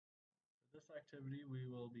this activity, we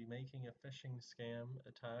will be making a phishing scam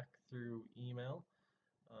attack through email.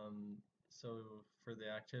 So for the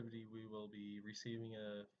activity, we will be receiving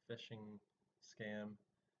a phishing scam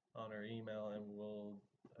on our email,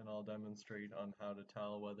 and I'll demonstrate on how to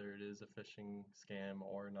tell whether it is a phishing scam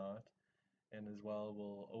or not. And as well,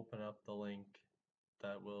 we'll open up the link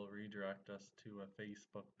that will redirect us to a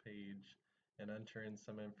Facebook page and enter in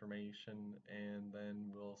some information, and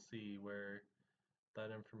then we'll see where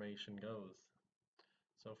that information goes.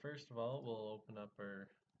 So first of all, we'll open up our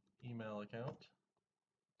email account,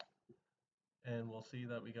 and we'll see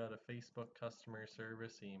that we got a Facebook customer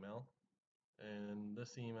service email, and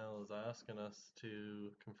this email is asking us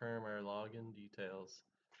to confirm our login details.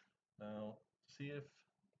 Now, see if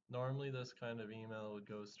normally this kind of email would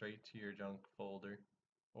go straight to your junk folder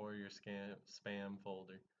or your spam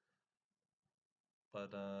folder,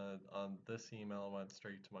 but on this email it went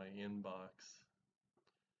straight to my inbox.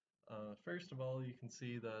 First of all, you can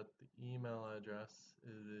see that the email address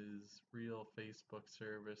is real Facebook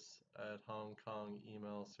service at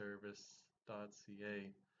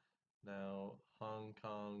hongkongemailservice.ca. Now, Hong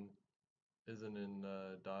Kong isn't in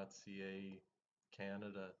 .ca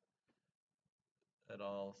Canada at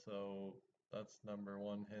all, so that's number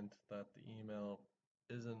one hint that the email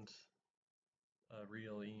isn't a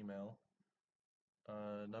real email.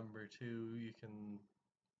 Number two, you can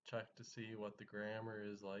check to see what the grammar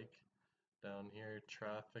is like. Down here,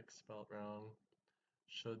 traffic spelt wrong,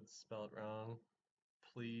 should spelt wrong,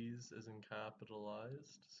 please isn't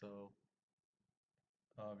capitalized, so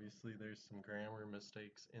obviously there's some grammar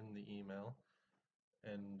mistakes in the email,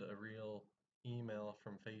 and a real email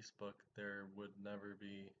from Facebook, there would never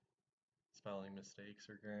be spelling mistakes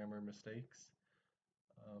or grammar mistakes.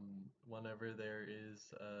 Whenever there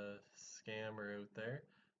is a scammer out there,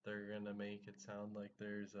 they're going to make it sound like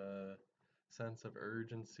there's a sense of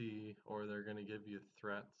urgency, or they're going to give you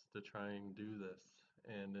threats to try and do this.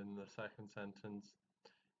 And in the second sentence,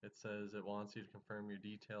 it says it wants you to confirm your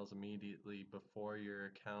details immediately before your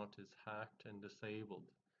account is hacked and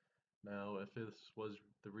disabled. Now, if this was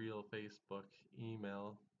the real Facebook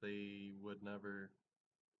email, they would never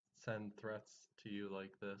send threats to you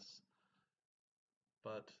like this.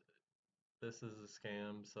 But this is a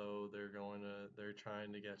scam, so they're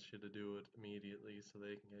trying to get you to do it immediately so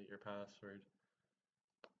they can get your password.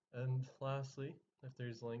 And lastly, if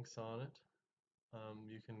there's links on it,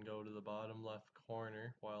 you can go to the bottom left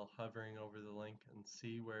corner while hovering over the link and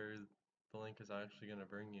see where the link is actually going to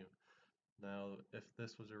bring you. Now, if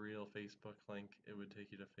this was a real Facebook link, it would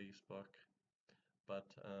take you to Facebook, but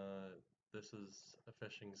this is a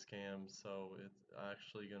phishing scam, so it's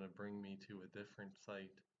actually going to bring me to a different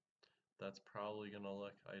site that's probably going to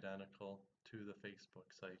look identical to the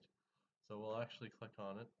Facebook site. So we'll actually click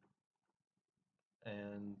on it,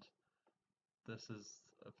 and this is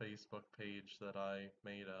a Facebook page that I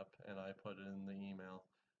made up, and I put it in the email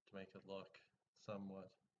to make it look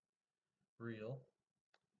somewhat real.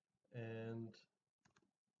 And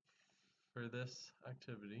for this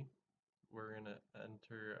activity, we're going to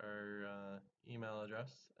enter our email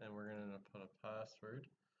address, and we're going to put a password,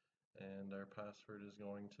 and our password is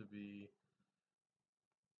going to be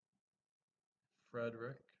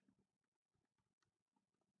Frederick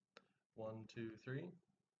 123.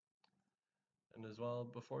 And as well,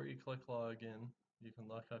 before you click login, you can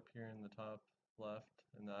look up here in the top left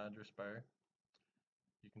in the address bar.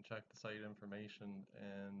 You can check the site information,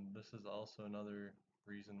 and this is also another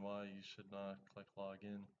reason why you should not click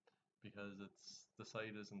login, because the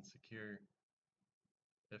site isn't secure.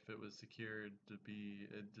 If it was secured,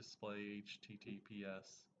 it'd display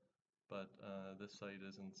HTTPS, but this site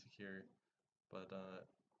isn't secure. But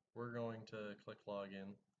we're going to click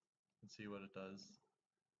login and see what it does.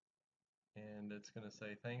 And it's going to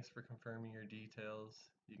say, thanks for confirming your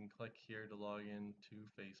details. You can click here to log in to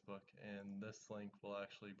Facebook, and this link will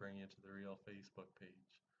actually bring you to the real Facebook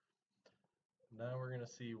page. Now we're going to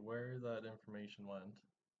see where that information went.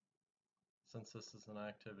 Since this is an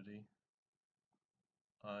activity,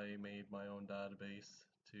 I made my own database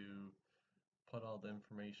to put all the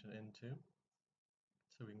information into.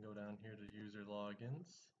 So we can go down here to user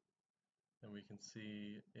logins, and we can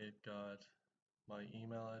see it got my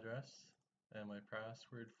email address and my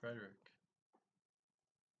password, Frederick.